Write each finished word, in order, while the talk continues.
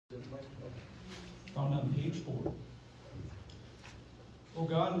Found on page 4. O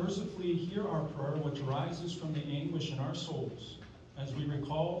God, mercifully hear our prayer, which rises from the anguish in our souls, as we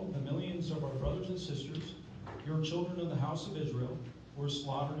recall the millions of our brothers and sisters, your children of the house of Israel, who were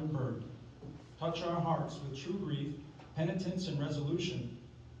slaughtered and burned. Touch our hearts with true grief, penitence, and resolution,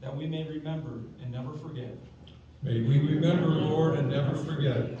 that we may remember and never forget. May we remember, Lord, and never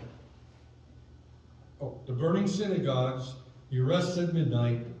forget. Oh, the burning synagogues, the arrests at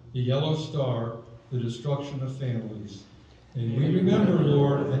midnight, the yellow star, the destruction of families. May we remember,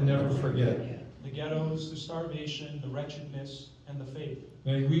 Lord, and never forget. The ghettos, the starvation, the wretchedness, and the faith.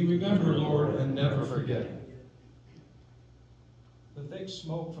 May we remember, Lord, and never forget. The thick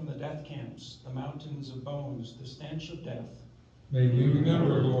smoke from the death camps, the mountains of bones, the stench of death. May we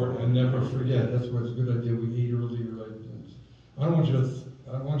remember, Lord, and never forget. That's what's a good idea we ate earlier. I want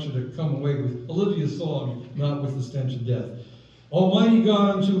you to come away with Olivia's song, not with the stench of death. Almighty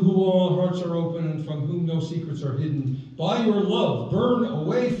God, unto whom all hearts are open and from whom no secrets are hidden, by your love burn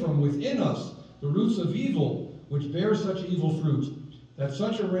away from within us the roots of evil, which bear such evil fruit, that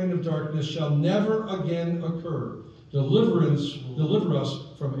such a reign of darkness shall never again occur. Deliver us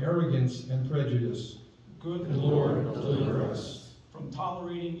from arrogance and prejudice. Good Lord, deliver us. From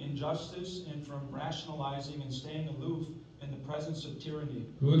tolerating injustice and from rationalizing and staying aloof in the presence of tyranny.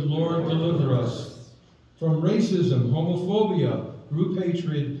 Good Lord, deliver us. From racism, homophobia, group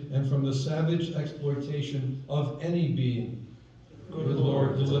hatred, and from the savage exploitation of any being. Good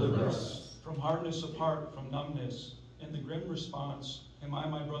Lord, deliver us. From hardness of heart, from numbness, and the grim response, am I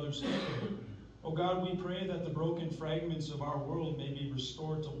my brother's keeper? O God, we pray that the broken fragments of our world may be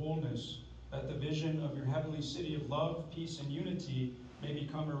restored to wholeness, that the vision of your heavenly city of love, peace, and unity may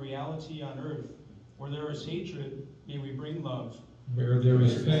become a reality on earth. Where there is hatred, may we bring love. Where there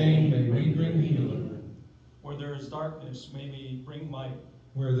is pain, may we bring healing. Where there is darkness, may we bring light.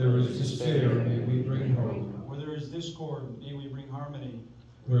 Where there is despair, may we bring hope. Where there is discord, may we bring harmony.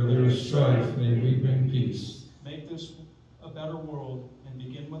 Where there is strife, may we bring peace. Make this a better world and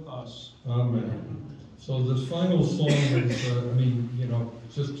begin with us. Amen. So the final song is,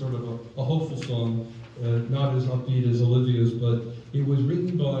 just sort of a hopeful song, not as upbeat as Olivia's, but it was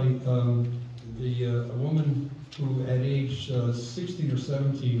written by a woman who at age 16 or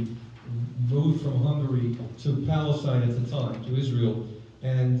 17 moved from Hungary to Palestine at the time, to Israel,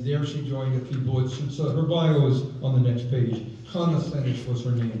 and there she joined a few boys. So her bio is on the next page. Hannah Senich was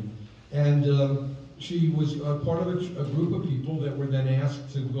her name. And she was part of a group of people that were then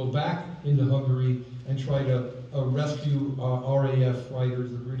asked to go back into Hungary and try to rescue RAF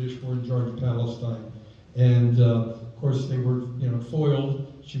fighters. The British were in charge of Palestine. And of course they were foiled.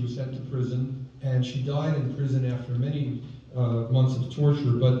 She was sent to prison, and she died in prison after many months of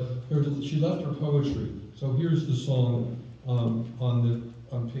torture, but she left her poetry. So here's the song on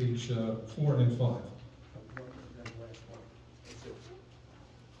page 4 and 5.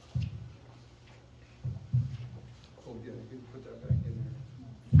 Oh yeah, you can put that back in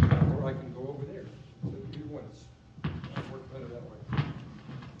there. Or I can go over there. So either one, it's work better that way.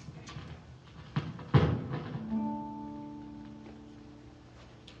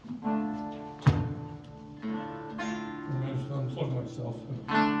 Unplug myself.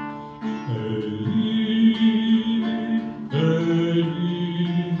 Eli,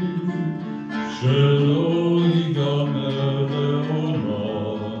 Shelo yigamer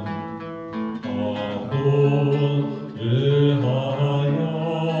le'olam, ahol v'hayam,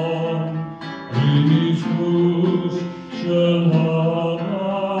 v'nifrush shel ha'mayim,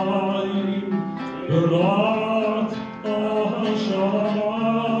 v'rat ha'shamayim,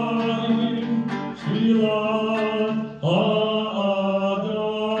 tfilat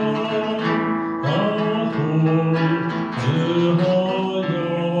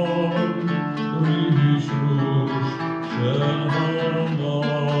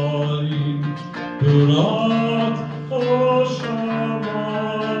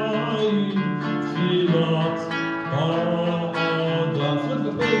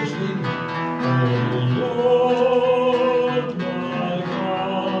the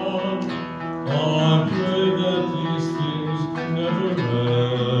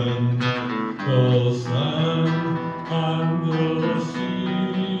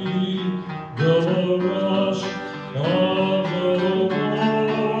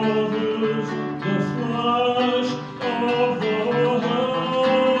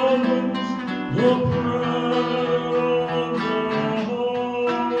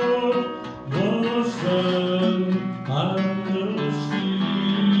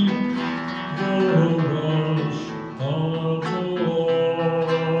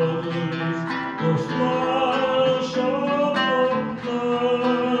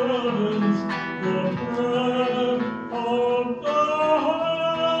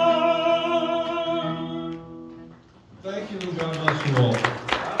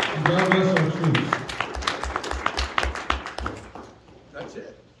God bless our troops. That's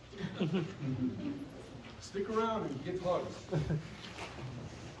it. Stick around and give hugs.